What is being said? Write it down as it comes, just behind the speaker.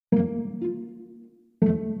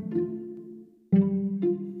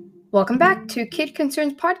Welcome back to Kid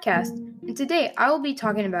Concerns Podcast, and today I will be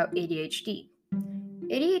talking about ADHD.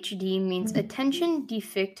 ADHD means Attention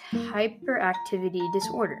Deficit Hyperactivity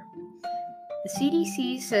Disorder. The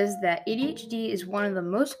CDC says that ADHD is one of the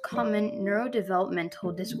most common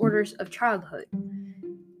neurodevelopmental disorders of childhood.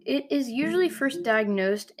 It is usually first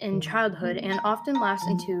diagnosed in childhood and often lasts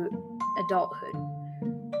into adulthood.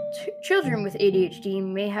 Children with ADHD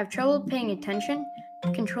may have trouble paying attention,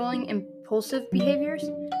 controlling impulsive behaviors,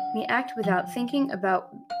 may act without thinking about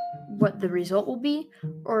what the result will be,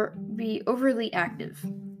 or be overly active.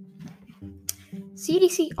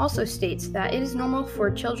 CDC also states that it is normal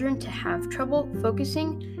for children to have trouble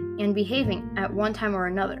focusing and behaving at one time or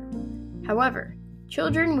another. However,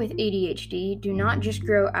 children with ADHD do not just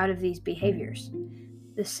grow out of these behaviors.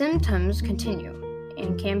 The symptoms continue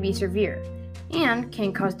and can be severe, and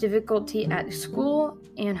can cause difficulty at school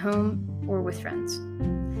and home or with friends.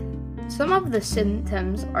 Some of the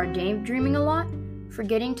symptoms are daydreaming a lot,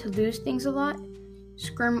 forgetting to lose things a lot,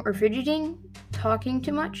 squirm or fidgeting, talking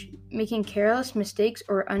too much, making careless mistakes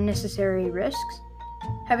or unnecessary risks,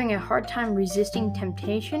 having a hard time resisting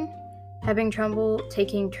temptation, having trouble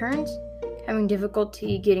taking turns, having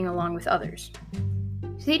difficulty getting along with others.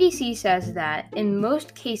 CDC says that in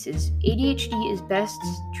most cases, ADHD is best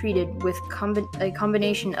treated with a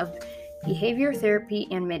combination of behavior therapy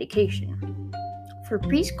and medication. For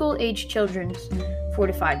preschool-age children 4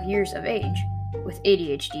 to 5 years of age with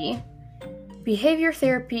ADHD, behavior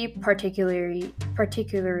therapy, particularly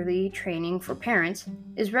training for parents,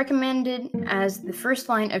 is recommended as the first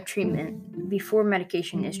line of treatment before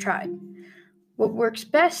medication is tried. What works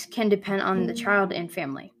best can depend on the child and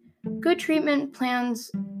family. Good treatment plans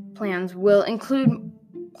will include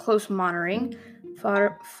close monitoring,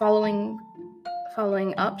 following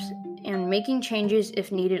ups, and making changes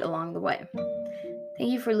if needed along the way.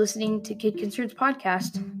 Thank you for listening to Kid Concerns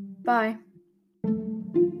Podcast. Bye.